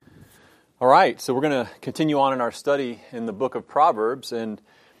All right, so we're going to continue on in our study in the book of Proverbs, and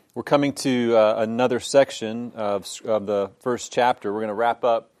we're coming to another section of the first chapter. We're going to wrap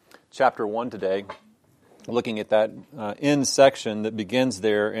up chapter 1 today, looking at that end section that begins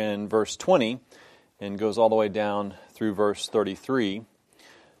there in verse 20 and goes all the way down through verse 33.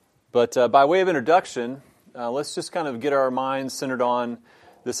 But by way of introduction, let's just kind of get our minds centered on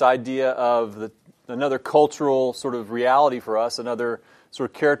this idea of another cultural sort of reality for us, another sort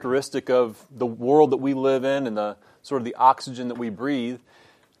of characteristic of the world that we live in and the sort of the oxygen that we breathe.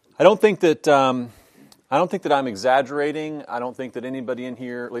 I don't think that I'm exaggerating. I don't think that anybody in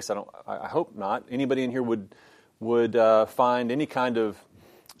here, at least I hope not, anybody in here would find any kind of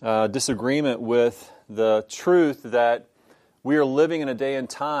disagreement with the truth that we are living in a day and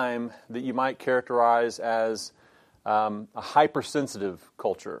time that you might characterize as a hypersensitive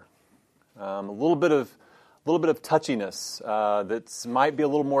culture. A little bit of touchiness that might be a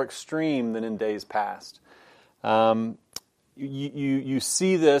little more extreme than in days past. You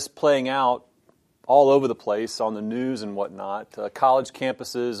see this playing out all over the place on the news and whatnot. College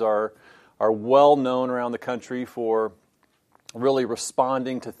campuses are well known around the country for really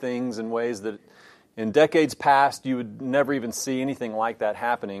responding to things in ways that in decades past you would never even see anything like that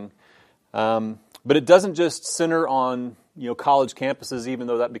happening. But it doesn't just center on college campuses, even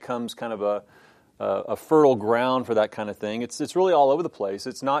though that becomes kind of a fertile ground for that kind of thing. It's really all over the place.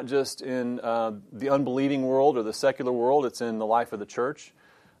 It's not just in the unbelieving world or the secular world. It's in the life of the church.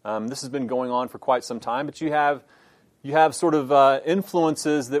 This has been going on for quite some time. But you have sort of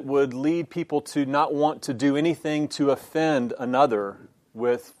influences that would lead people to not want to do anything to offend another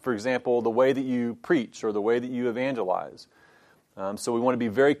with, for example, the way that you preach or the way that you evangelize. So we want to be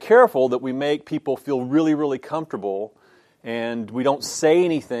very careful that we make people feel really, really comfortable and we don't say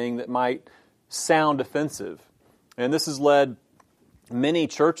anything that might sound offensive. And this has led many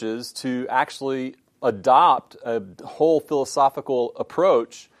churches to actually adopt a whole philosophical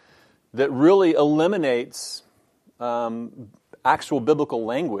approach that really eliminates actual biblical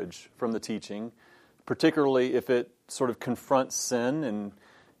language from the teaching, particularly if it sort of confronts sin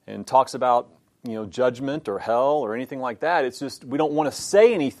and talks about judgment or hell or anything like that. It's just we don't want to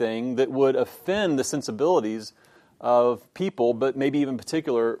say anything that would offend the sensibilities of people, but maybe even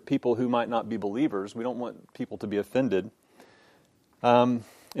particular people who might not be believers. We don't want people to be offended. And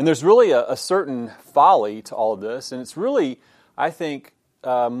there's really a certain folly to all of this, and it's really, I think,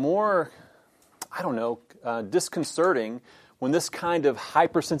 more, disconcerting when this kind of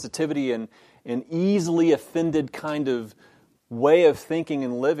hypersensitivity and easily offended kind of way of thinking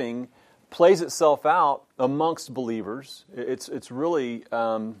and living plays itself out amongst believers. It's really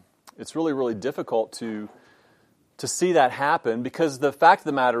difficult to see that happen, because the fact of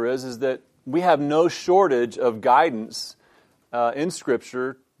the matter is that we have no shortage of guidance in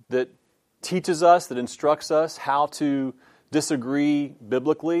Scripture that teaches us, that instructs us how to disagree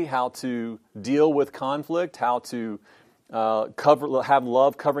biblically, how to deal with conflict, how to have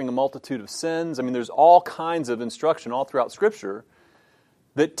love covering a multitude of sins. I mean, there's all kinds of instruction all throughout Scripture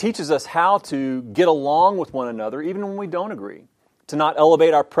that teaches us how to get along with one another, even when we don't agree, to not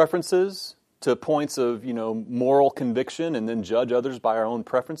elevate our preferences to points of moral conviction and then judge others by our own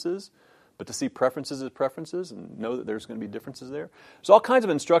preferences, but to see preferences as preferences and know that there's going to be differences there. There's all kinds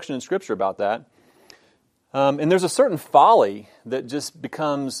of instruction in Scripture about that. And there's a certain folly that just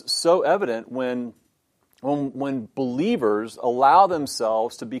becomes so evident when believers allow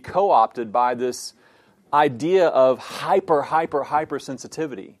themselves to be co-opted by this idea of hyper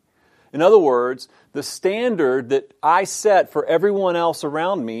sensitivity. In other words, the standard that I set for everyone else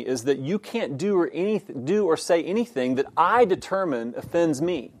around me is that you can't do or say anything that I determine offends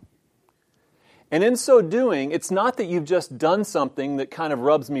me. And in so doing, it's not that you've just done something that kind of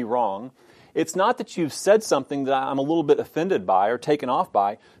rubs me wrong. It's not that you've said something that I'm a little bit offended by or taken off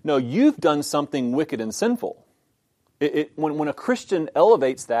by. No, you've done something wicked and sinful. When a Christian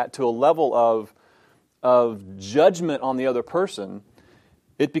elevates that to a level of judgment on the other person,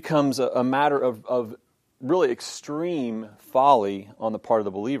 it becomes a matter of really extreme folly on the part of the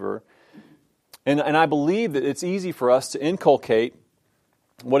believer. And I believe that it's easy for us to inculcate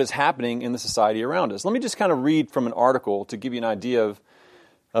what is happening in the society around us. Let me just kind of read from an article to give you an idea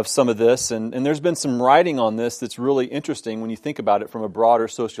of some of this. And there's been some writing on this that's really interesting when you think about it from a broader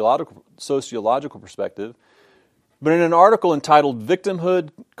sociological perspective. But in an article entitled "Victimhood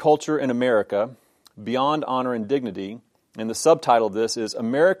Culture in America, Beyond Honor and Dignity," and the subtitle of this is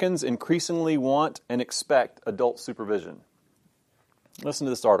 "Americans Increasingly Want and Expect Adult Supervision." Listen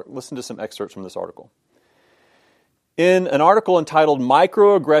to this article. Listen to some excerpts from this article. In an article entitled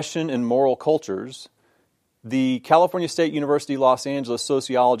 "Microaggression in Moral Cultures," the California State University Los Angeles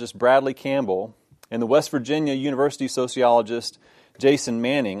sociologist Bradley Campbell and the West Virginia University sociologist Jason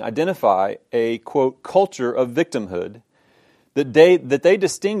Manning identify a, quote, culture of victimhood that they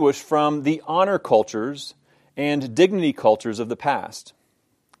distinguish from the honor cultures and dignity cultures of the past.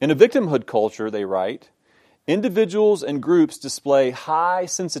 In a victimhood culture, they write, individuals and groups display high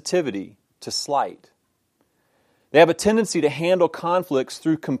sensitivity to slight. They have a tendency to handle conflicts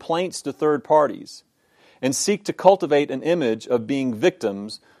through complaints to third parties and seek to cultivate an image of being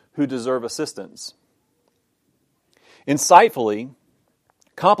victims who deserve assistance. Insightfully,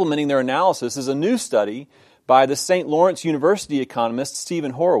 complementing their analysis is a new study by the St. Lawrence University economist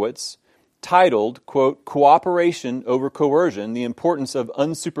Stephen Horowitz titled, quote, Cooperation over Coercion, the Importance of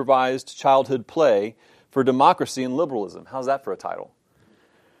Unsupervised Childhood Play for Democracy and Liberalism. How's that for a title?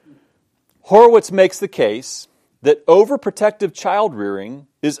 Horowitz makes the case that overprotective child rearing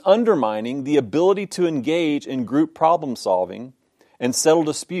is undermining the ability to engage in group problem solving and settle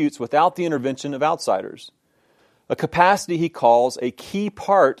disputes without the intervention of outsiders, a capacity he calls a key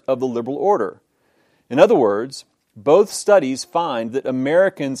part of the liberal order. In other words, both studies find that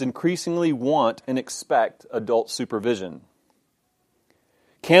Americans increasingly want and expect adult supervision.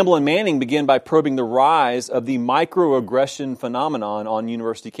 Campbell and Manning begin by probing the rise of the microaggression phenomenon on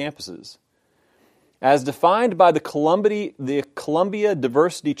university campuses. As defined by the Columbia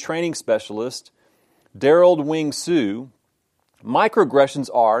Diversity Training Specialist, Daryl Wing Su, microaggressions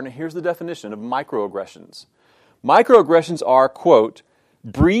are, and here's the definition of microaggressions. Microaggressions are, quote,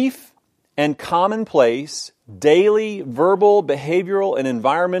 brief and commonplace, daily, verbal, behavioral, and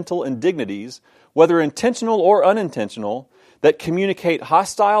environmental indignities, whether intentional or unintentional, that communicate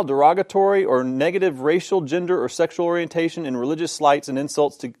hostile, derogatory, or negative racial, gender, or sexual orientation and religious slights and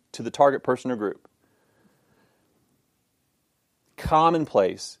insults to the target person or group.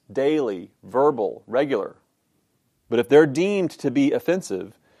 Commonplace, daily, verbal, regular. But if they're deemed to be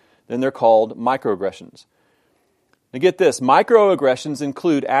offensive, then they're called microaggressions. Now get this, microaggressions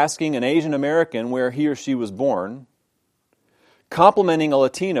include asking an Asian American where he or she was born, complimenting a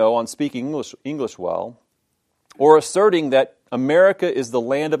Latino on speaking English well, or asserting that America is the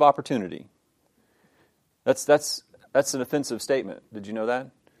land of opportunity. That's an offensive statement. Did you know that?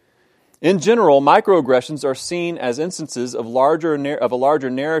 In general, microaggressions are seen as instances of a larger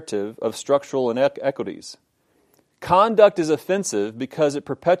narrative of structural inequities. Conduct is offensive because it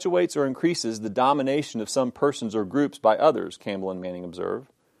perpetuates or increases the domination of some persons or groups by others, Campbell and Manning observe.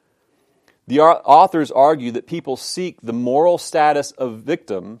 The authors argue that people seek the moral status of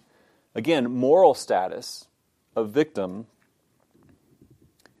victim, again, moral status of victim,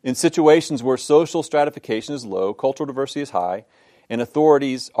 in situations where social stratification is low, cultural diversity is high, and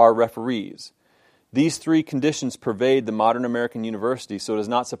authorities are referees. These three conditions pervade the modern American university, so it is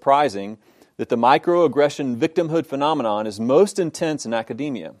not surprising that the microaggression victimhood phenomenon is most intense in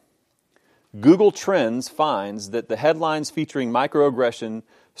academia. Google Trends finds that the headlines featuring microaggression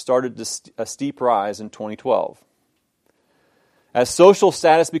started a steep rise in 2012. As social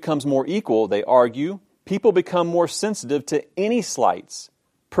status becomes more equal, they argue, people become more sensitive to any slights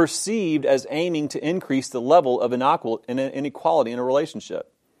perceived as aiming to increase the level of inequality in a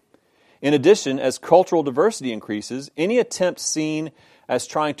relationship. In addition, as cultural diversity increases, any attempts seen as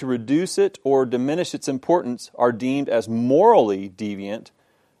trying to reduce it or diminish its importance are deemed as a morally deviant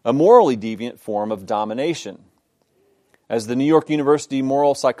form of domination. As the New York University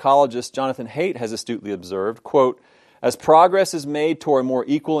moral psychologist Jonathan Haidt has astutely observed, quote, as progress is made toward a more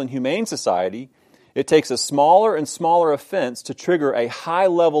equal and humane society, it takes a smaller and smaller offense to trigger a high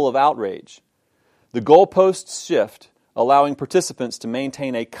level of outrage. The goalposts shift, allowing participants to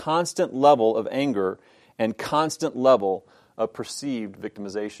maintain a constant level of anger and constant level of perceived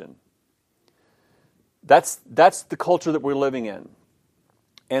victimization. That's the culture that we're living in.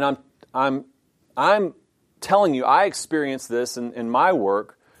 And I'm telling you, I experienced this in my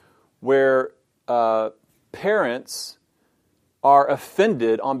work where parents are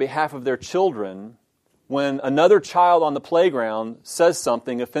offended on behalf of their children when another child on the playground says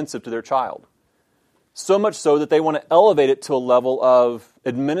something offensive to their child. So much so that they want to elevate it to a level of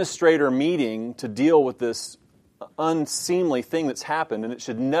administrator meeting to deal with this unseemly thing that's happened, and it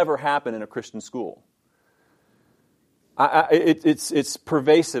should never happen in a Christian school. It's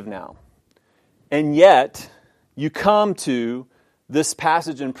pervasive now. And yet, you come to this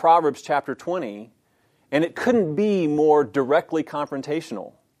passage in Proverbs chapter 20, and it couldn't be more directly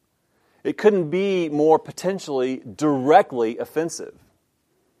confrontational. It couldn't be more potentially directly offensive.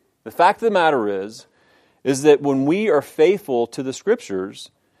 The fact of the matter is that when we are faithful to the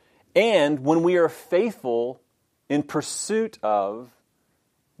Scriptures, and when we are faithful in pursuit of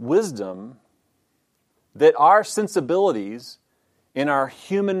wisdom, that our sensibilities in our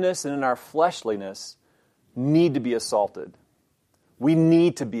humanness and in our fleshliness need to be assaulted. We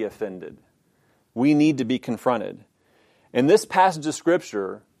need to be offended. We need to be confronted. And this passage of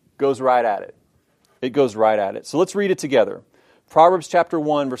Scripture goes right at it. It goes right at it. So let's read it together. Proverbs chapter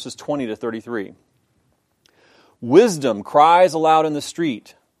 1, verses 20 to 33. Wisdom cries aloud in the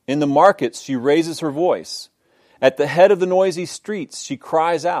street. In the markets she raises her voice. At the head of the noisy streets she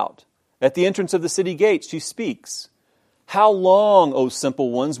cries out. At the entrance of the city gates she speaks. How long, O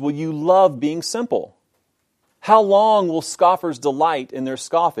simple ones, will you love being simple? How long will scoffers delight in their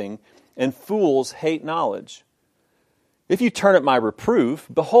scoffing, and fools hate knowledge? If you turn at my reproof,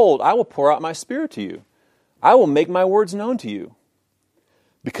 behold, I will pour out my spirit to you. I will make my words known to you.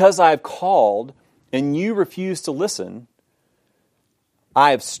 Because I have called, and you refuse to listen,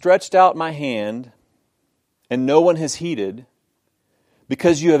 I have stretched out my hand, and no one has heeded.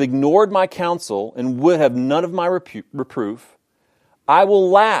 Because you have ignored my counsel and would have none of my reproof, I will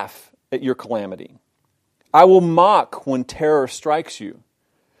laugh at your calamity. I will mock when terror strikes you.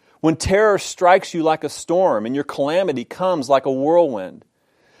 When terror strikes you like a storm and your calamity comes like a whirlwind.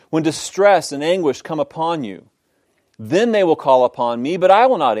 When distress and anguish come upon you, then they will call upon me, but I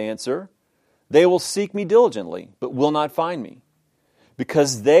will not answer. They will seek me diligently, but will not find me.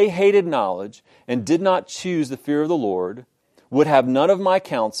 Because they hated knowledge and did not choose the fear of the Lord, would have none of my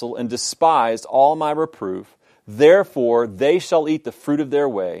counsel, and despised all my reproof. Therefore they shall eat the fruit of their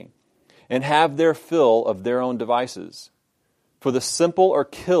way, and have their fill of their own devices. For the simple are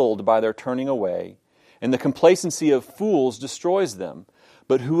killed by their turning away, and the complacency of fools destroys them.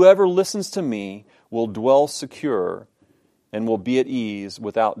 But whoever listens to me will dwell secure, and will be at ease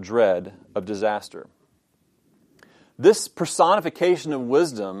without dread of disaster. This personification of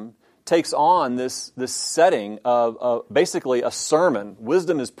wisdom takes on this setting of basically a sermon.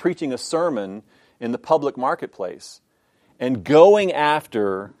 Wisdom is preaching a sermon in the public marketplace and going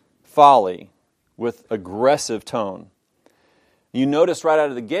after folly with aggressive tone. You notice right out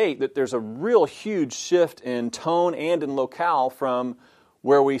of the gate that there's a real huge shift in tone and in locale from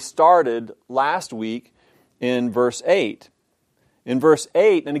where we started last week in verse 8. In verse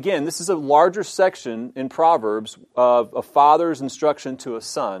 8, and again, this is a larger section in Proverbs of a father's instruction to a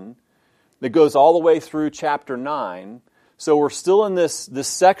son that goes all the way through chapter 9. So we're still in this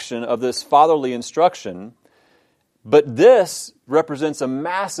section of this fatherly instruction, but this represents a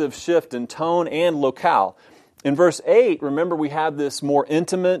massive shift in tone and locale. In verse 8, remember we have this more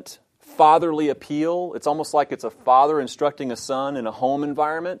intimate fatherly appeal. It's almost like it's a father instructing a son in a home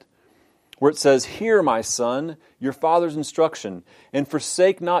environment, where it says, "Hear, my son, your father's instruction, and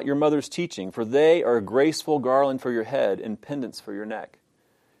forsake not your mother's teaching, for they are a graceful garland for your head and pendants for your neck."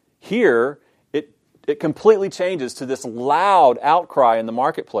 Here, it completely changes to this loud outcry in the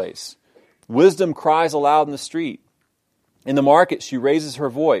marketplace. Wisdom cries aloud in the street. In the market, she raises her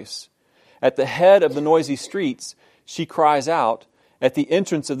voice. At the head of the noisy streets, she cries out. At the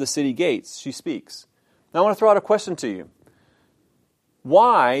entrance of the city gates, she speaks. Now, I want to throw out a question to you.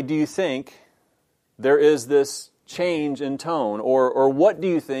 Why do you think there is this change in tone? Or what do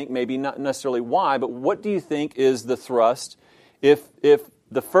you think, maybe not necessarily why, but what do you think is the thrust if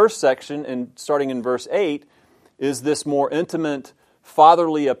the first section, and starting in verse 8, is this more intimate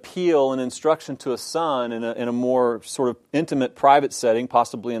fatherly appeal and instruction to a son in a more sort of intimate private setting,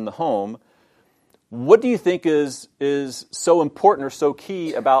 possibly in the home? What do you think is so important or so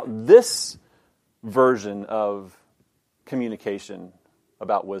key about this version of communication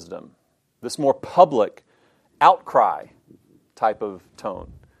about wisdom? This more public outcry type of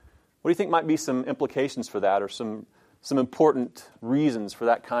tone. What do you think might be some implications for that, or some important reasons for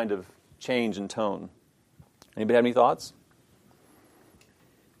that kind of change in tone? Anybody have any thoughts?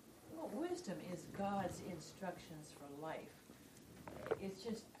 Well, wisdom is God's instructions for life. It's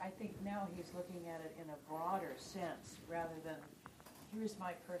just, I think now he's looking at it in a broader sense, rather than, here's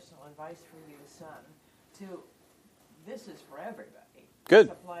my personal advice for you, son, to, this is for everybody. Good.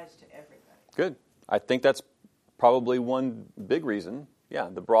 This applies to everybody. Good. I think that's probably one big reason. Yeah,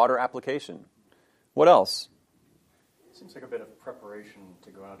 the broader application. What else? Seems like a bit of preparation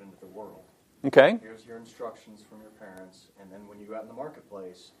to go out into the world. Okay. Here's your instructions from your parents, and then when you go out in the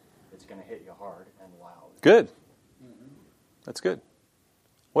marketplace, it's going to hit you hard and loud. Good. That's good.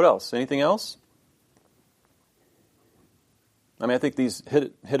 What else? Anything else? I mean, I think these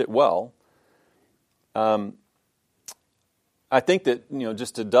hit it well. I think that,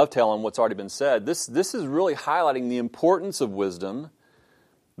 just to dovetail on what's already been said, this is really highlighting the importance of wisdom,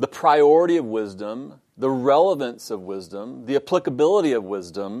 the priority of wisdom, the relevance of wisdom, the applicability of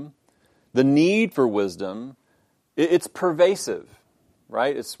wisdom, the need for wisdom. It's pervasive.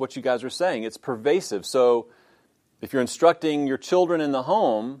 right? It's what you guys are saying. It's pervasive. So if you're instructing your children in the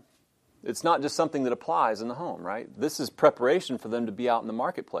home, it's not just something that applies in the home, right? This is preparation for them to be out in the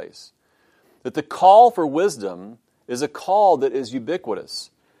marketplace. That the call for wisdom is a call that is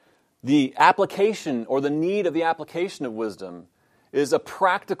ubiquitous. The application or the need of the application of wisdom is a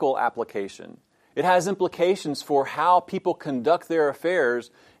practical application. It has implications for how people conduct their affairs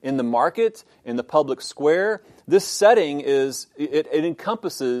in the market, in the public square. This setting it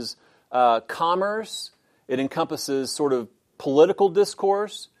encompasses commerce. It encompasses sort of political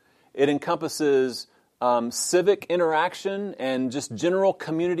discourse. It encompasses civic interaction and just general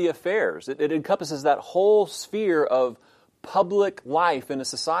community affairs. It encompasses that whole sphere of public life in a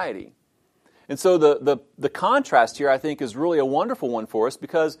society. And so the contrast here, I think, is really a wonderful one for us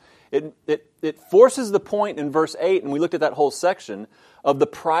because it forces the point in verse 8, and we looked at that whole section, of the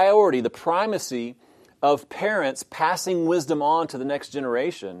priority, the primacy of parents passing wisdom on to the next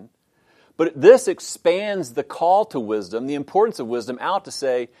generation. But this expands the call to wisdom, the importance of wisdom, out to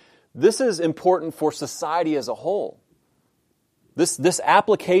say, this is important for society as a whole. This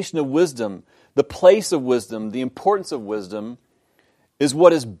application of wisdom, the place of wisdom, the importance of wisdom, is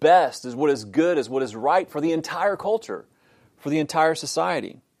what is best, is what is good, is what is right for the entire culture, for the entire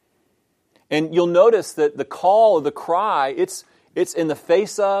society. And you'll notice that the call or the cry, it's in the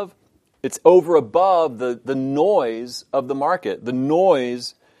face of, it's over above the noise of the market, the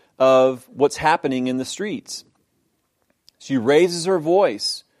noise of what's happening in the streets. She raises her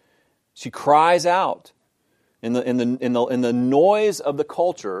voice. She cries out in the noise of the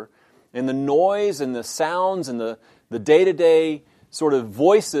culture, in the noise and the sounds and the day-to-day sort of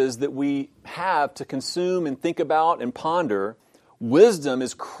voices that we have to consume and think about and ponder. Wisdom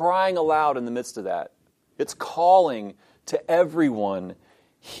is crying aloud in the midst of that. It's calling to everyone,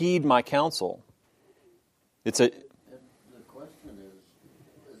 heed my counsel. The question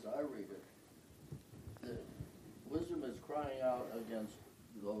is, as I read it, that wisdom is crying out against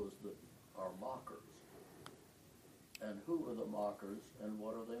those that are mockers. And who are the mockers and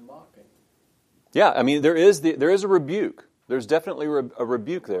what are they mocking? Yeah, I mean, there is a rebuke. There's definitely a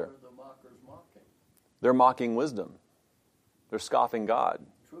rebuke there. What are the mockers mocking? They're mocking wisdom. They're scoffing God.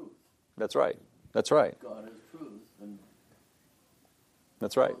 Truth. That's right. That's right. God is truth. And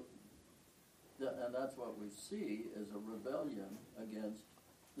that's right. And that's what we see is a rebellion against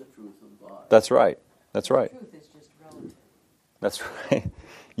the truth of God. That's right. That's right. The truth is just relative. That's right.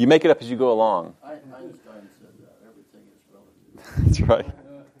 You make it up as you go along. Einstein said that. Everything is relative. That's right.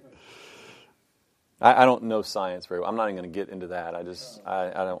 I don't know science very well. I'm not even going to get into that. I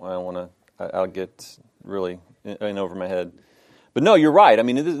don't want to. I'll get really in over my head. But no, you're right. I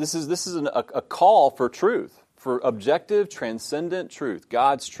mean, this is a call for truth, for objective, transcendent truth,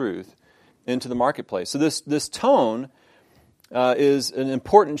 God's truth, into the marketplace. So this tone is an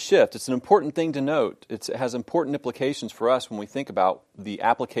important shift. It's an important thing to note. It has important implications for us when we think about the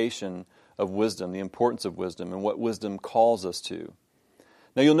application of wisdom, the importance of wisdom, and what wisdom calls us to.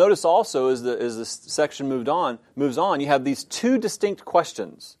 Now you'll notice also as this section moves on, you have these two distinct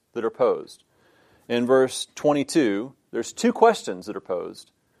questions that are posed. In verse 22, there's two questions that are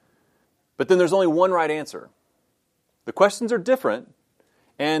posed, but then there's only one right answer. The questions are different,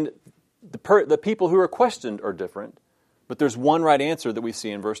 and the people who are questioned are different, but there's one right answer that we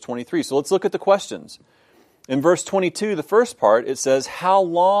see in verse 23. So let's look at the questions. In verse 22, the first part, it says, "How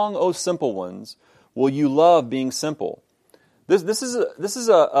long, O simple ones, will you love being simple?" This is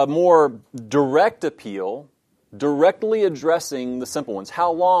a more direct appeal, directly addressing the simple ones.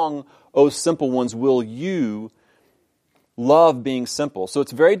 How long, O simple ones, will you love being simple? So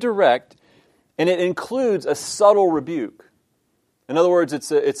it's very direct, and it includes a subtle rebuke. In other words,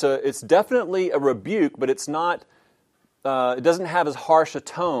 it's definitely a rebuke, but it's not. It doesn't have as harsh a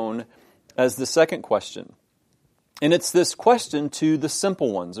tone as the second question, and it's this question to the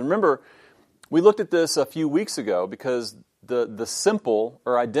simple ones. And remember, we looked at this a few weeks ago because the simple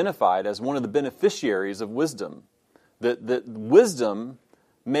are identified as one of the beneficiaries of wisdom. That wisdom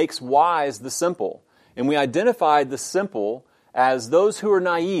makes wise the simple. And we identified the simple as those who are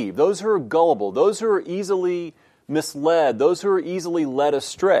naive, those who are gullible, those who are easily misled, those who are easily led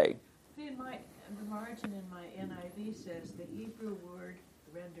astray. The margin in my NIV says the Hebrew word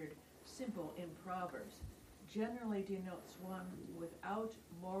rendered simple in Proverbs generally denotes one without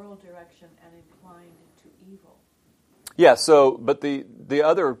moral direction and inclined to evil. Yeah, but the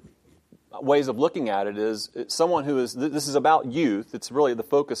other ways of looking at it is someone who is, this is about youth. It's really, the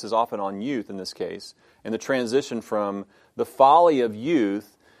focus is often on youth in this case, and the transition from the folly of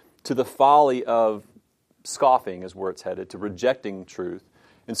youth to the folly of scoffing is where it's headed, to rejecting truth.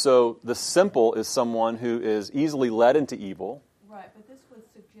 And so the simple is someone who is easily led into evil. Right. Right, but this would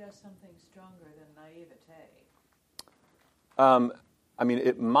suggest something stronger than naivete. I mean,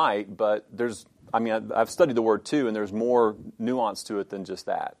 it might, but I've studied the word too, and there's more nuance to it than just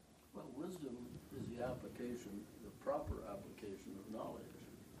that. Well, wisdom is the application, the proper application of knowledge.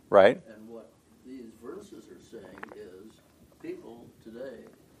 Right? And what these verses are saying is people today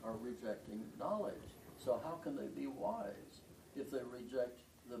are rejecting knowledge. So how can they be wise if they reject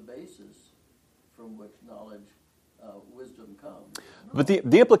the basis from which knowledge, wisdom comes? But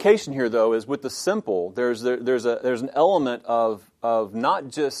the implication here, though, is with the simple, there's an element of not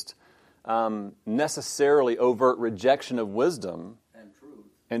just necessarily overt rejection of wisdom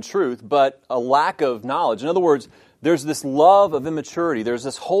and truth, but a lack of knowledge. In other words, there's this love of immaturity. There's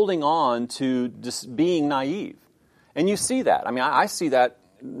this holding on to just being naive. And you see that. I mean, I see that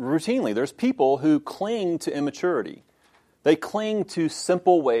routinely. There's people who cling to immaturity. They cling to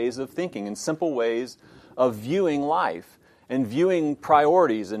simple ways of thinking and simple ways of viewing life and viewing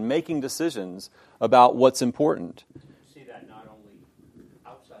priorities and making decisions about what's important. You see that not only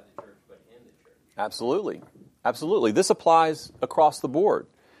outside the church, but in the church. Absolutely. Absolutely. This applies across the board.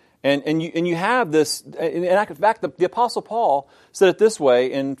 And you have this, in fact, the Apostle Paul said it this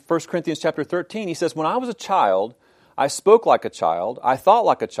way in 1 Corinthians chapter 13. He says, when I was a child, I spoke like a child, I thought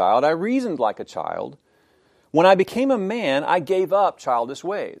like a child, I reasoned like a child. When I became a man, I gave up childish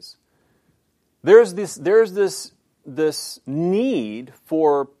ways. There's this need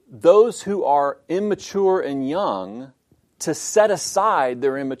for those who are immature and young to set aside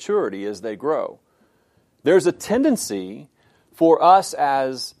their immaturity as they grow. There's a tendency for us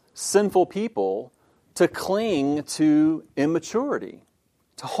as sinful people to cling to immaturity,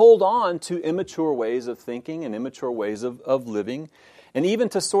 to hold on to immature ways of thinking and immature ways of living, and even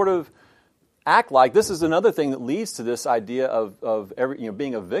to sort of act like, this is another thing that leads to this idea of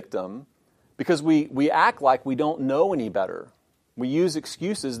being a victim, because we act like we don't know any better. We use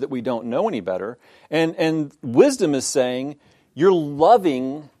excuses that we don't know any better. And wisdom is saying, you're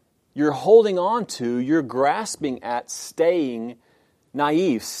loving, you're holding on to, you're grasping at staying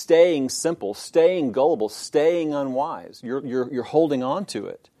naive, staying simple, staying gullible, staying unwise. You're holding on to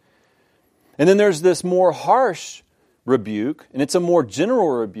it. And then there's this more harsh rebuke, and it's a more general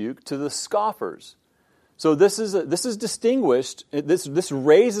rebuke to the scoffers. So this is distinguished. This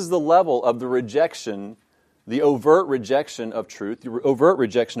raises the level of the rejection, the overt rejection of truth, the overt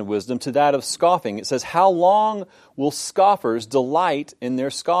rejection of wisdom, to that of scoffing. It says, "How long will scoffers delight in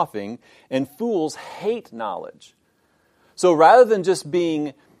their scoffing, and fools hate knowledge?" So rather than just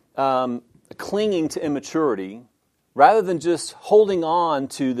being clinging to immaturity, rather than just holding on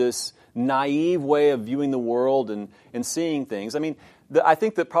to this naive way of viewing the world and seeing things, I mean, I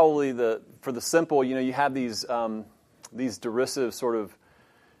think that probably for the simple, you have these derisive sort of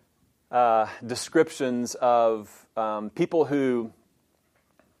descriptions of people who,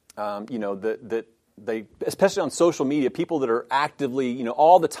 that they, especially on social media, people that are actively,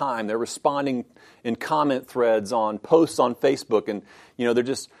 all the time, they're responding in comment threads on posts on Facebook, and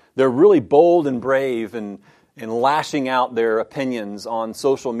they're really bold and brave and lashing out their opinions on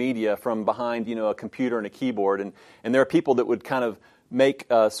social media from behind a computer and a keyboard, and there are people that would kind of make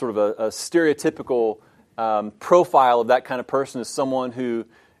sort of a stereotypical profile of that kind of person as someone who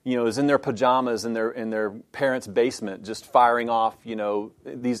is in their pajamas in their parents' basement, just firing off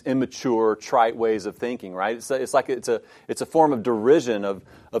these immature, trite ways of thinking. Right? It's like it's a form of derision of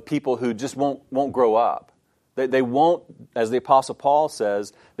people who just won't grow up. They won't, as the Apostle Paul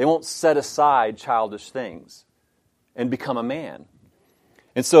says, they won't set aside childish things and become a man.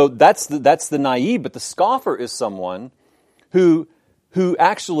 And so that's the naive, but the scoffer is someone who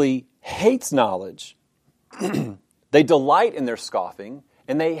actually hates knowledge. They delight in their scoffing,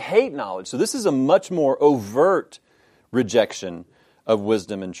 and they hate knowledge. So this is a much more overt rejection of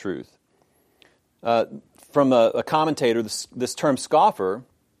wisdom and truth. From a commentator, this term scoffer,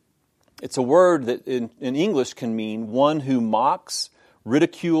 it's a word that in English can mean one who mocks,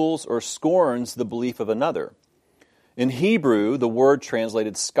 ridicules, or scorns the belief of another. In Hebrew, the word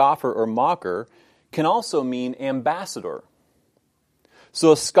translated scoffer or mocker can also mean ambassador.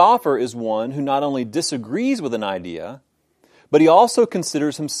 So a scoffer is one who not only disagrees with an idea, but he also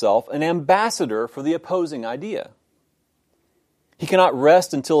considers himself an ambassador for the opposing idea. He cannot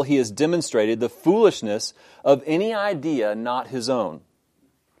rest until he has demonstrated the foolishness of any idea not his own.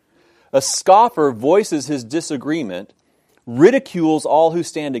 A scoffer voices his disagreement, ridicules all who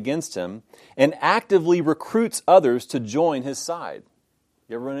stand against him, and actively recruits others to join his side.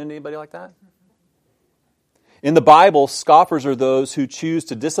 You ever run into anybody like that? In the Bible, scoffers are those who choose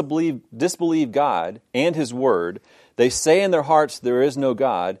to disbelieve God and His Word. They say in their hearts there is no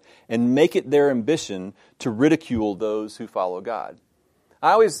God and make it their ambition to ridicule those who follow God.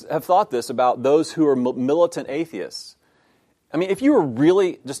 I always have thought this about those who are militant atheists. I mean, if you were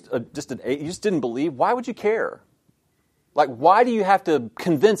really you just didn't believe, why would you care? Like, why do you have to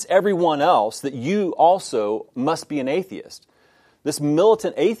convince everyone else that you also must be an atheist? This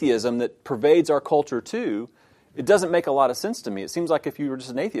militant atheism that pervades our culture too, it doesn't make a lot of sense to me. It seems like if you were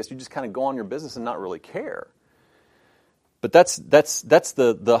just an atheist, you just kind of go on your business and not really care. But that's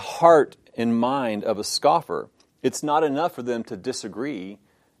the heart and mind of a scoffer. It's not enough for them to disagree.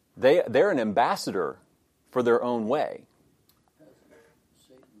 They're an ambassador for their own way. Has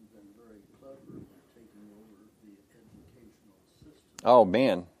Satan been very clever in taking over the educational system? Oh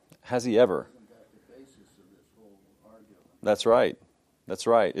man, has he ever? Isn't that the basis of this whole argument? That's right. That's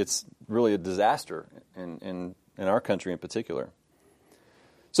right. It's really a disaster in our country in particular.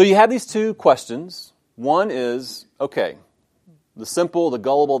 So you have these two questions. One is, okay, the simple, the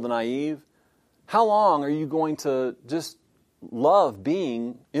gullible, the naive. How long are you going to just love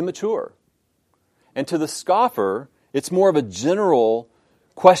being immature? And to the scoffer, it's more of a general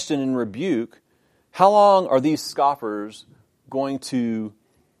question and rebuke. How long are these scoffers going to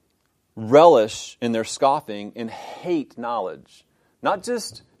relish in their scoffing and hate knowledge? Not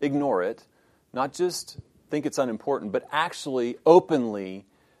just ignore it, not just think it's unimportant, but actually openly,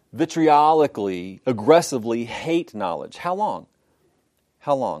 vitriolically, aggressively hate knowledge. How long?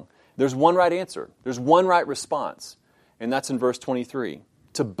 How long? There's one right answer. There's one right response, and that's in verse 23.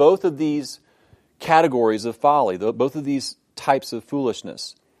 To both of these categories of folly, both of these types of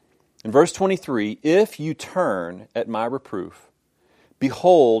foolishness. In verse 23, if you turn at my reproof,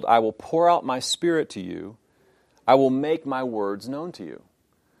 behold, I will pour out my Spirit to you. I will make my words known to you.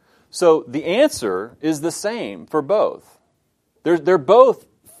 So the answer is the same for both. They're both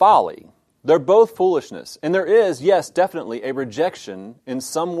folly. They're both foolishness. And there is, yes, definitely a rejection in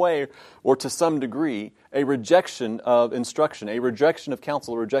some way or to some degree, a rejection of instruction, a rejection of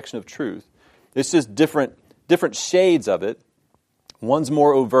counsel, a rejection of truth. It's just different shades of it. One's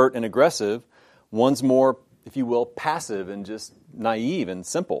more overt and aggressive. One's more, if you will, passive and just naive and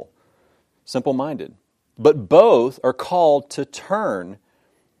simple-minded. But both are called to turn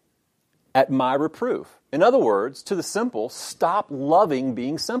at my reproof. In other words, to the simple, stop loving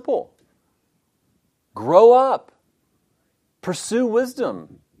being simple. Grow up. Pursue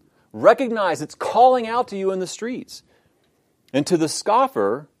wisdom. Recognize it's calling out to you in the streets. And to the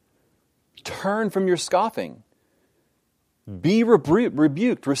scoffer, turn from your scoffing. Be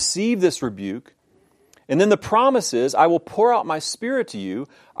rebuked. Receive this rebuke. And then the promise is, I will pour out my Spirit to you.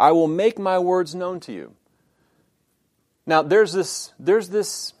 I will make my words known to you. Now, there's this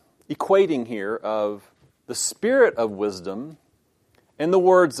equating here of the Spirit of wisdom and the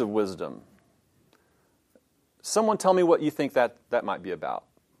words of wisdom. Someone tell me what you think that might be about.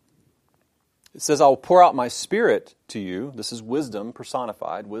 It says, I will pour out my Spirit to you. This is wisdom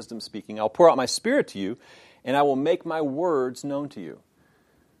personified, wisdom speaking. I'll pour out my Spirit to you, and I will make my words known to you.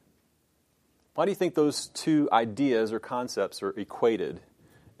 Why do you think those two ideas or concepts are equated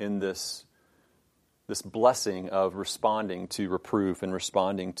in this blessing of responding to reproof and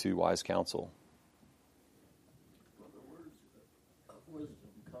responding to wise counsel? Well, the words of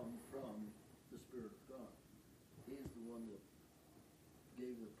wisdom come from the Spirit of God. He's the one that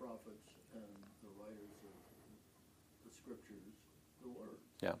gave the prophets and the writers of the Scriptures the words.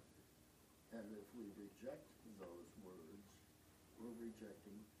 Yeah. And if we reject those words, we're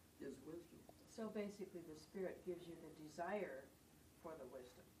rejecting His wisdom. So basically, the Spirit gives you the desire for the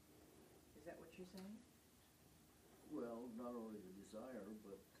wisdom. Is that what you're saying? Well, not only the desire,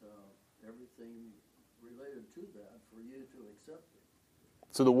 but everything related to that for you to accept it.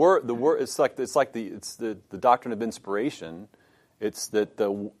 So the word, it's like the doctrine of inspiration. It's that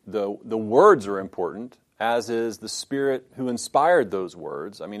the words are important, as is the Spirit who inspired those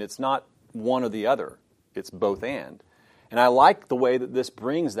words. I mean, it's not one or the other. It's both and. And I like the way that this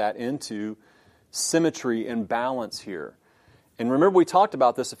brings that into symmetry and balance here. And remember, we talked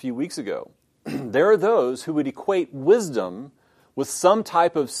about this a few weeks ago. There are those who would equate wisdom with some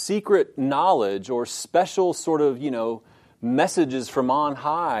type of secret knowledge or special sort of, messages from on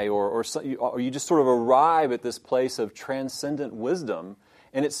high, or you just sort of arrive at this place of transcendent wisdom,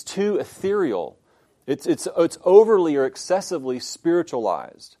 and it's too ethereal. It's overly or excessively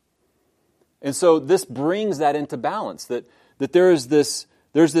spiritualized. And so this brings that into balance, that there's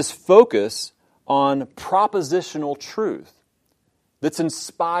this focus on propositional truth that's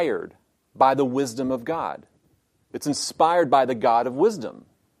inspired by the wisdom of God. It's inspired by the God of wisdom.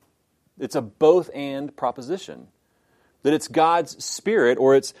 It's a both-and proposition. That it's God's Spirit,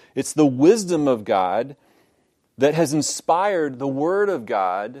 or it's the wisdom of God that has inspired the Word of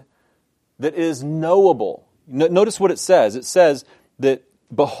God that is knowable. Notice what it says. It says that,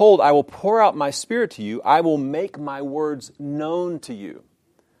 behold, I will pour out my Spirit to you. I will make my words known to you.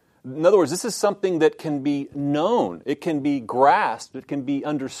 In other words, this is something that can be known. It can be grasped. It can be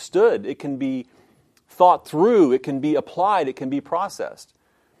understood. It can be thought through. It can be applied. It can be processed.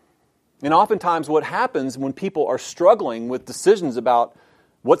 And oftentimes what happens when people are struggling with decisions about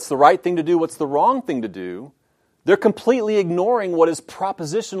what's the right thing to do, what's the wrong thing to do, they're completely ignoring what is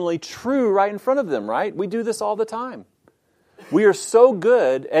propositionally true right in front of them, right? We do this all the time. We are so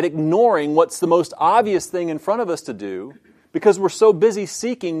good at ignoring what's the most obvious thing in front of us to do because we're so busy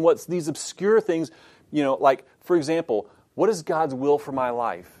seeking what's these obscure things, like, for example, what is God's will for my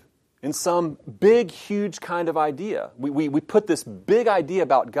life? In some big, huge kind of idea. We put this big idea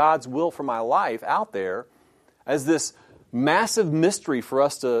about God's will for my life out there as this massive mystery for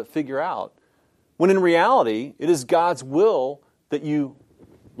us to figure out. When in reality, it is God's will that you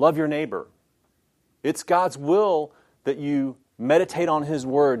love your neighbor. It's God's will that you meditate on His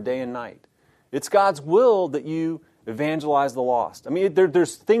Word day and night. It's God's will that you evangelize the lost. I mean,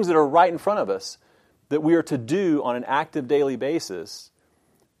 there's things that are right in front of us that we are to do on an active daily basis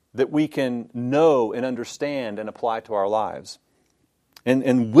that we can know and understand and apply to our lives.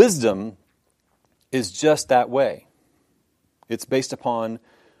 And wisdom is just that way. It's based upon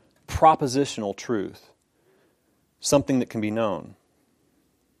propositional truth, something that can be known.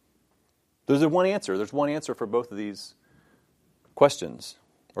 There's one answer. There's one answer for both of these questions,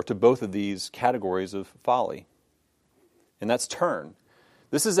 or to both of these categories of folly. And that's turn.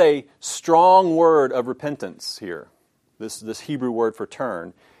 This is a strong word of repentance here, this Hebrew word for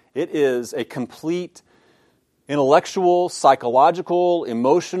turn. It is a complete intellectual, psychological,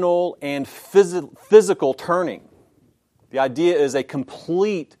 emotional, and physical turning. The idea is a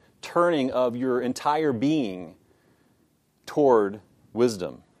complete turning of your entire being toward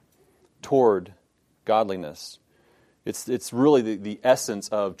wisdom, toward godliness. It's really the essence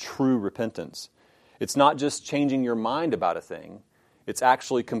of true repentance. It's not just changing your mind about a thing. It's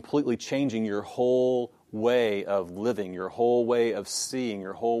actually completely changing your whole way of living, your whole way of seeing,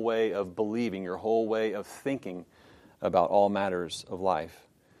 your whole way of believing, your whole way of thinking about all matters of life.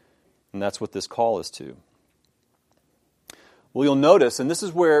 And that's what this call is to. Well, you'll notice, and this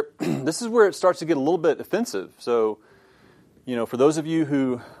is where it starts to get a little bit offensive. So, for those of you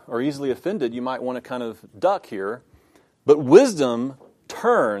who are easily offended, you might want to kind of duck here. But wisdom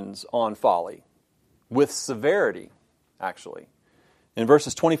turns on folly with severity, actually. In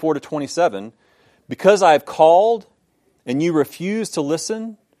verses 24 to 27, because I have called and you refuse to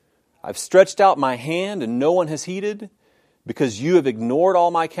listen, I've stretched out my hand and no one has heeded, because you have ignored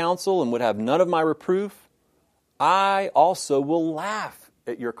all my counsel and would have none of my reproof, I also will laugh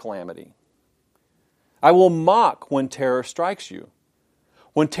at your calamity. I will mock when terror strikes you.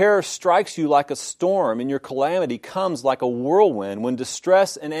 When terror strikes you like a storm and your calamity comes like a whirlwind, when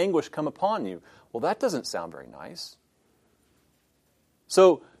distress and anguish come upon you. Well, that doesn't sound very nice.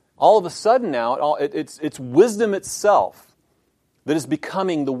 So all of a sudden now, it's wisdom itself that is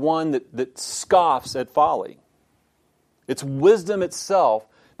becoming the one that scoffs at folly. It's wisdom itself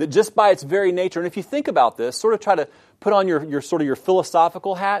that just by its very nature, and if you think about this, sort of try to put on your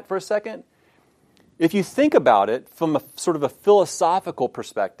philosophical hat for a second. If you think about it from a sort of a philosophical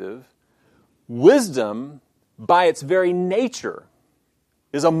perspective, wisdom, by its very nature,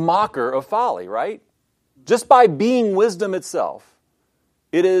 is a mocker of folly, right? Just by being wisdom itself,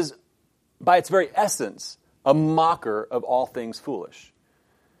 it is, by its very essence, a mocker of all things foolish.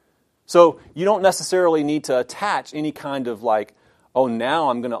 So you don't necessarily need to attach any kind of oh, now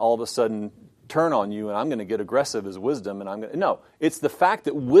I'm going to all of a sudden turn on you and I'm going to get aggressive as wisdom. No, it's the fact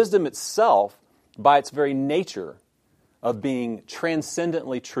that wisdom itself, by its very nature of being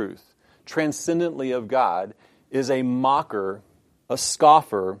transcendently truth, transcendently of God, is a mocker, a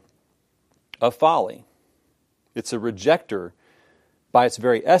scoffer of folly. It's a rejecter, by its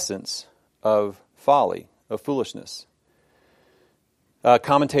very essence, of folly, of foolishness.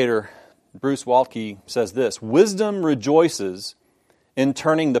 Commentator Bruce Waltke says this: wisdom rejoices in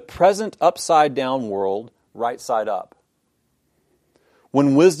turning the present upside-down world right side up.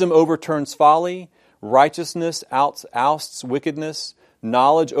 When wisdom overturns folly, righteousness ousts wickedness,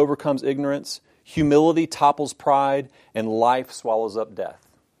 knowledge overcomes ignorance, humility topples pride, and life swallows up death.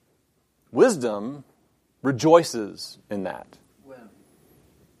 Wisdom rejoices in that.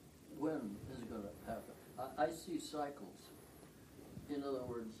 When is it going to happen? I see cycles. In other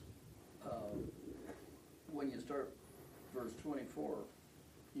words, when you start verse 24,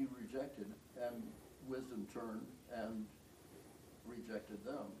 he rejected, and wisdom turned and rejected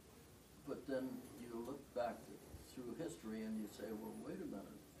them. But then you look back through history and you say, well, wait a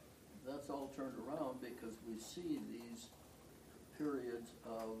minute. That's all turned around because we see these periods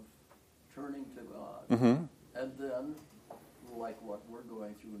of turning to God. Mm-hmm. And then, like what we're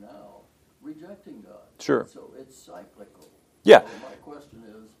going through now, rejecting God. Sure. So it's cyclical. Yeah. So my question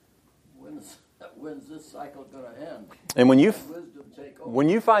is, when's this cycle going to end? And when you Wisdom take over? when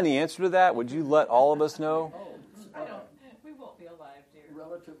you find the answer to that, would you let all of us know? Oh, I don't. We won't be alive, dear.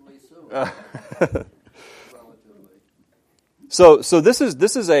 relatively soon. Relatively. So this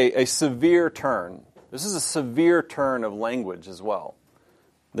is a severe turn. This is a severe turn of language as well.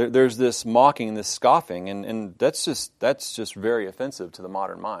 There's this mocking, this scoffing, and that's just very offensive to the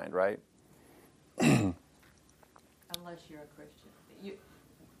modern mind, right? Unless you're a Christian.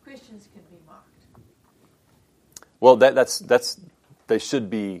 Christians can be mocked. Well, that's they should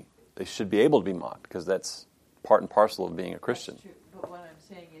be able to be mocked because that's part and parcel of being a Christian. That's true. But what I'm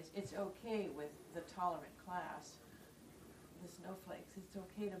saying is, it's okay with the tolerant class, the snowflakes. It's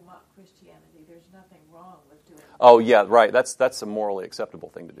okay to mock Christianity. There's nothing wrong with doing that. Oh yeah, right. That's a morally acceptable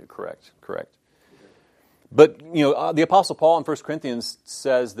thing to do. Correct. But the Apostle Paul in 1 Corinthians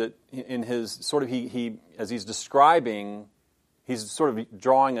says that in his sort of he as he's describing, he's sort of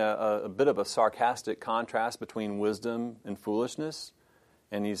drawing a bit of a sarcastic contrast between wisdom and foolishness,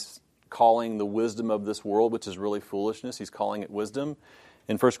 and he's calling the wisdom of this world, which is really foolishness, he's calling it wisdom.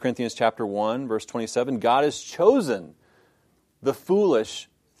 In 1 Corinthians chapter 1, verse 27, God has chosen the foolish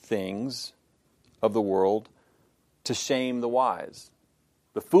things of the world to shame the wise.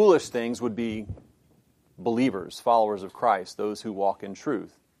 The foolish things would be believers, followers of Christ, those who walk in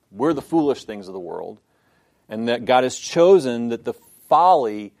truth. We're the foolish things of the world, and that God has chosen that the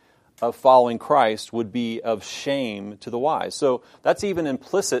folly of following Christ would be of shame to the wise. So that's even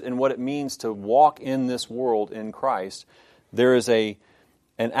implicit in what it means to walk in this world in Christ. There is an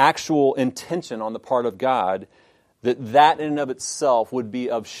actual intention on the part of God that in and of itself would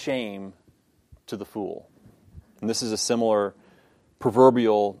be of shame to the fool. And this is a similar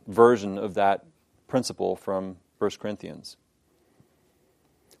proverbial version of that principle from 1 Corinthians.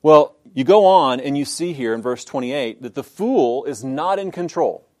 Well, you go on and you see here in verse 28 that the fool is not in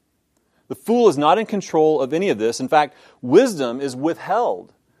control. The fool is not in control of any of this. In fact, wisdom is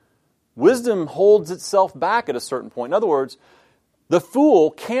withheld. Wisdom holds itself back at a certain point. In other words, the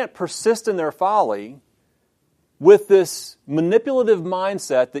fool can't persist in their folly with this manipulative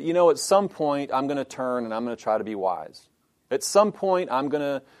mindset that, at some point I'm going to turn and I'm going to try to be wise. At some point I'm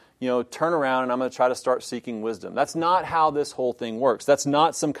going to, turn around and I'm going to try to start seeking wisdom. That's not how this whole thing works. That's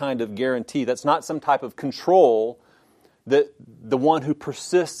not some kind of guarantee. That's not some type of control that the one who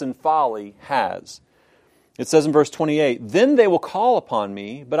persists in folly has. It says in verse 28, "Then they will call upon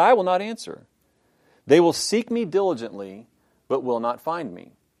me, but I will not answer. They will seek me diligently, but will not find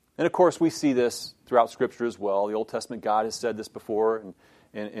me." And of course, we see this throughout Scripture as well. The Old Testament God has said this before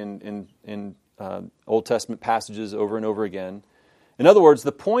in Old Testament passages over and over again. In other words,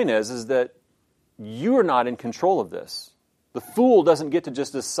 the point is that you are not in control of this. The fool doesn't get to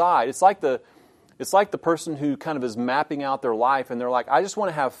just decide. It's like the person who kind of is mapping out their life, and they're like, I just want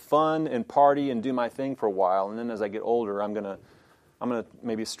to have fun and party and do my thing for a while, and then as I get older, I'm gonna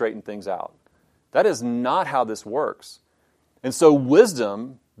maybe straighten things out. That is not how this works. And so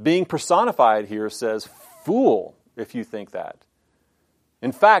wisdom, being personified here, says, fool, if you think that.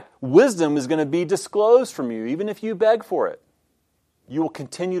 In fact, wisdom is going to be disclosed from you, even if you beg for it. You will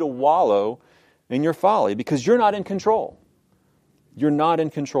continue to wallow in your folly because you're not in control. You're not in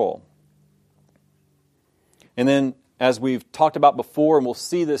control. And then, as we've talked about before, and we'll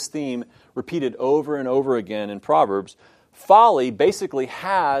see this theme repeated over and over again in Proverbs, folly basically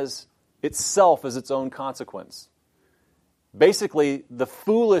has itself as its own consequence. Basically, the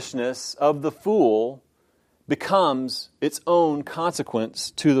foolishness of the fool becomes its own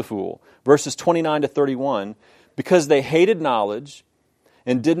consequence to the fool. Verses 29 to 31, "Because they hated knowledge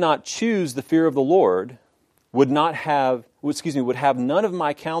and did not choose the fear of the Lord, would have none of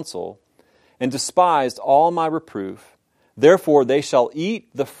my counsel, and despised all my reproof. Therefore they shall eat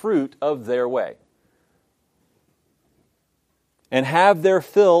the fruit of their way, and have their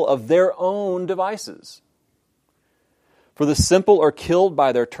fill of their own devices. For the simple are killed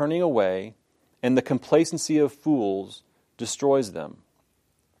by their turning away, and the complacency of fools destroys them."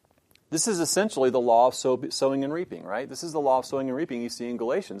 This is essentially the law of sowing and reaping, right? This is the law of sowing and reaping you see in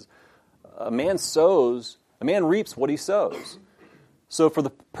Galatians. A man reaps what he sows. So for the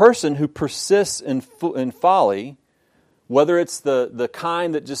person who persists in folly, whether it's the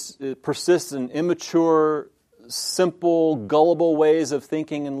kind that just persists in immature simple, gullible ways of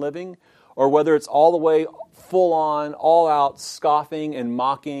thinking and living, or whether it's all the way full on, all out scoffing and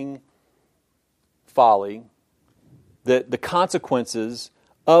mocking folly, that the consequences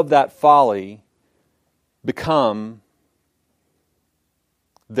of that folly become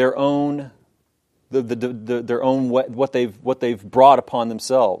their own, their own what they've brought upon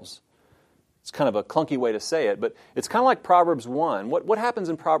themselves. It's kind of a clunky way to say it, but it's kind of like Proverbs 1. What happens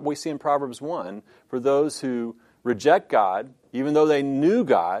in we see in Proverbs 1 for those who reject God, even though they knew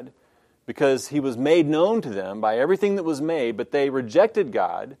God, because He was made known to them by everything that was made, but they rejected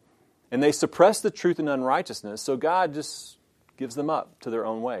God, and they suppressed the truth in unrighteousness, so God just gives them up to their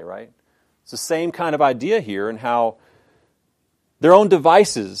own way, right? It's the same kind of idea here in how their own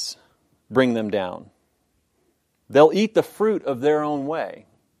devices bring them down. They'll eat the fruit of their own way.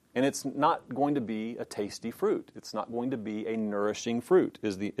 And it's not going to be a tasty fruit. It's not going to be a nourishing fruit,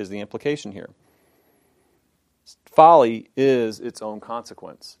 is the implication here. Folly is its own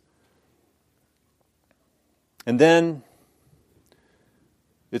consequence. And then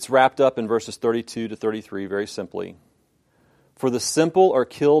it's wrapped up in verses 32 to 33 very simply. For the simple are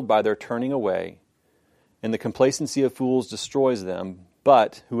killed by their turning away, and the complacency of fools destroys them.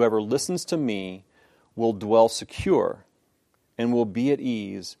 But whoever listens to me will dwell secure and will be at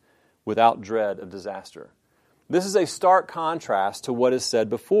ease without dread of disaster. This is a stark contrast to what is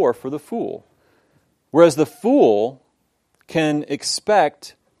said before for the fool. Whereas the fool can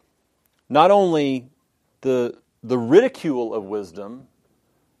expect not only the ridicule of wisdom,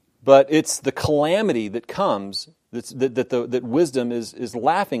 but it's the calamity that comes that wisdom is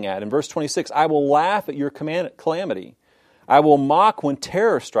laughing at. In verse 26, I will laugh at your calamity. I will mock when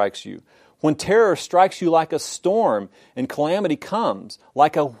terror strikes you. When terror strikes you like a storm and calamity comes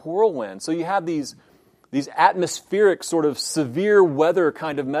like a whirlwind. So you have these atmospheric sort of severe weather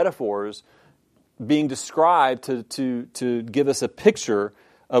kind of metaphors being described to give us a picture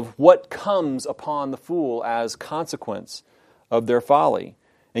of what comes upon the fool as consequence of their folly.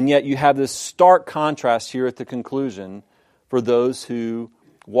 And yet you have this stark contrast here at the conclusion for those who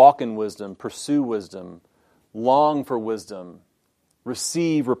walk in wisdom, pursue wisdom, long for wisdom,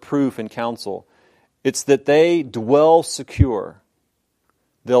 receive reproof and counsel. It's that they dwell secure.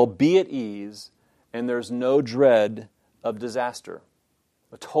 They'll be at ease, and there's no dread of disaster.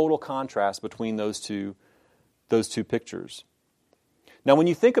 A total contrast between those two pictures. Now, when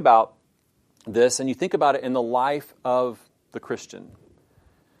you think about this, and you think about it in the life of the Christian,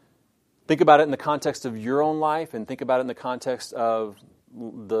 think about it in the context of your own life, and think about it in the context of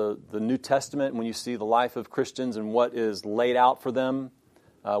the New Testament, when you see the life of Christians and what is laid out for them,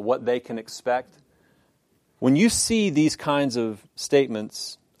 what they can expect. When you see these kinds of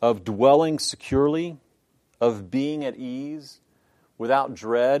statements of dwelling securely, of being at ease, without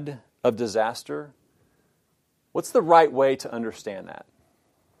dread of disaster, what's the right way to understand that?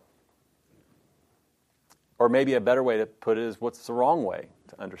 Or maybe a better way to put it is, what's the wrong way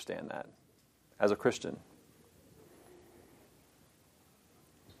to understand that as a Christian?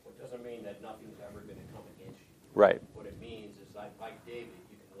 Doesn't mean that nothing's ever going to come against you. Right. What it means is like David,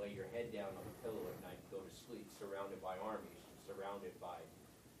 you can lay your head down on the pillow at night and go to sleep surrounded by armies, surrounded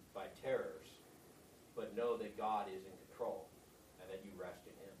by terrors, but know that God is in control and that you rest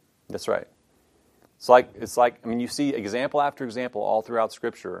in Him. That's right. It's like you see example after example all throughout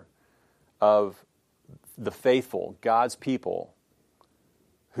Scripture of the faithful, God's people,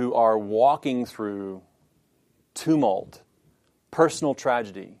 who are walking through tumult, personal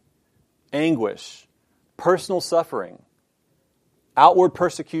tragedy, anguish, personal suffering, outward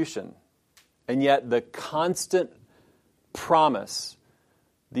persecution, and yet the constant promise,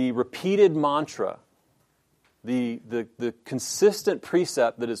 the repeated mantra, the consistent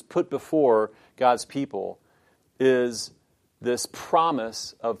precept that is put before God's people is this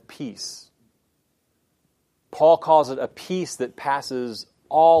promise of peace. Paul calls it a peace that passes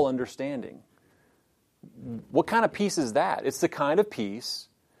all understanding. What kind of peace is that? It's the kind of peace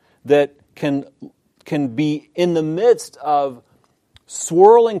that can be in the midst of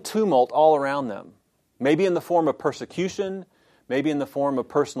swirling tumult all around them. Maybe in the form of persecution, maybe in the form of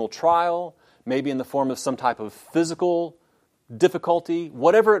personal trial, maybe in the form of some type of physical difficulty,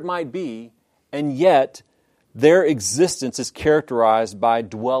 whatever it might be, and yet their existence is characterized by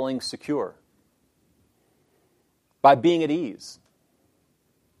dwelling secure, by being at ease,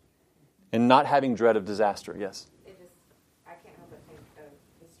 and not having dread of disaster. Yes? I can't help but think of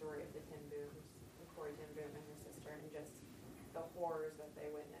the story of the Corey Ten Boom and her sister, and just the horrors that they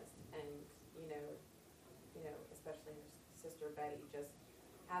witnessed, and especially her sister Betty, just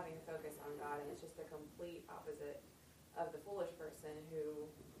having a focus on God, and it's just the complete opposite of the foolish person who,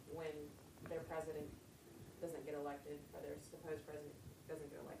 when their president doesn't get elected, or their supposed president doesn't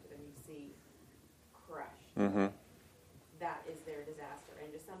get elected, and you see crushed. Mm-hmm. That is their disaster.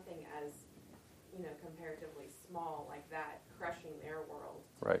 And just something as, comparatively small like that, crushing their world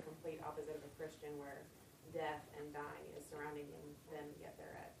to Right. the complete opposite of a Christian where death and dying is surrounding them, yet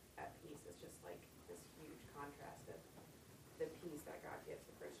they're at peace. It's just like this huge contrast of the peace that God gives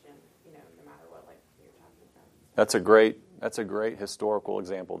the Christian, no matter what, like you're talking about. That's a great historical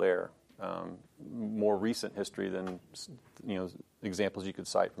example there. More recent history than examples you could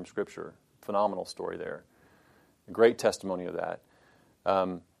cite from Scripture. Phenomenal story there. A great testimony of that.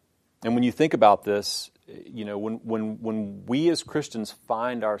 And when you think about this, when we as Christians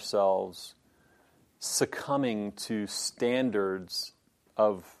find ourselves succumbing to standards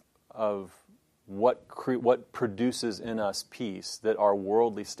of what produces in us peace that are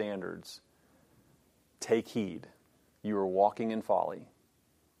worldly standards, take heed. You are walking in folly.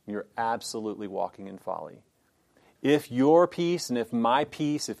 You're absolutely walking in folly. If your peace and if my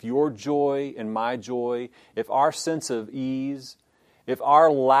peace, if your joy and my joy, if our sense of ease, if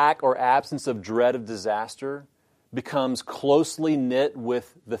our lack or absence of dread of disaster becomes closely knit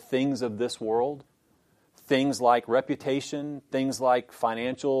with the things of this world, things like reputation, things like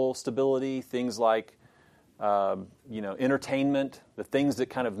financial stability, things like entertainment, the things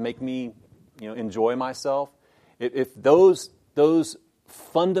that kind of make me enjoy myself, if those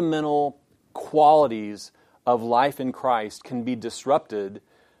fundamental qualities of life in Christ can be disrupted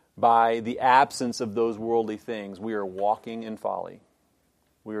by the absence of those worldly things, we are walking in folly.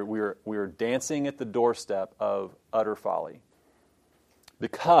 We are dancing at the doorstep of utter folly.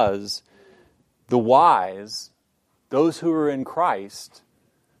 Because the wise, those who are in Christ,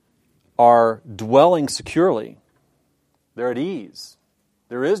 are dwelling securely. They're at ease.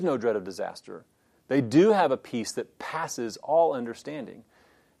 There is no dread of disaster. They do have a peace that passes all understanding.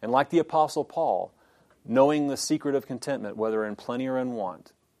 And like the Apostle Paul, knowing the secret of contentment, whether in plenty or in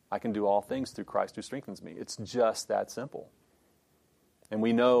want, I can do all things through Christ who strengthens me. It's just that simple. And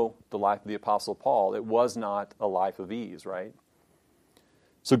we know the life of the Apostle Paul. It was not a life of ease, right?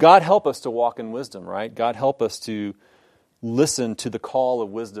 So God help us to walk in wisdom, right? God help us to listen to the call of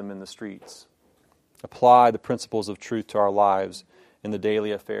wisdom in the streets. Apply the principles of truth to our lives in the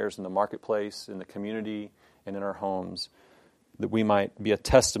daily affairs, in the marketplace, in the community, and in our homes, that we might be a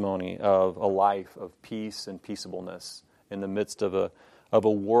testimony of a life of peace and peaceableness in the midst of a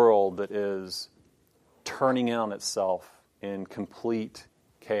world that is turning in on itself in complete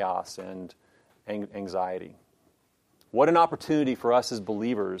chaos and anxiety. What an opportunity for us as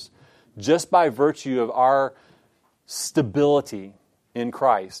believers, just by virtue of our stability in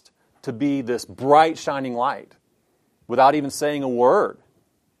Christ, to be this bright, shining light without even saying a word.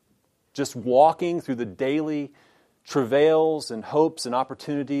 Just walking through the daily travails and hopes and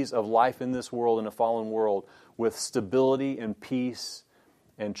opportunities of life in this world, in a fallen world, with stability and peace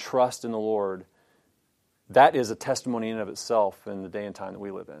and trust in the Lord. That is a testimony in and of itself in the day and time that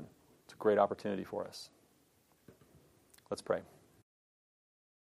we live in. It's a great opportunity for us. Let's pray.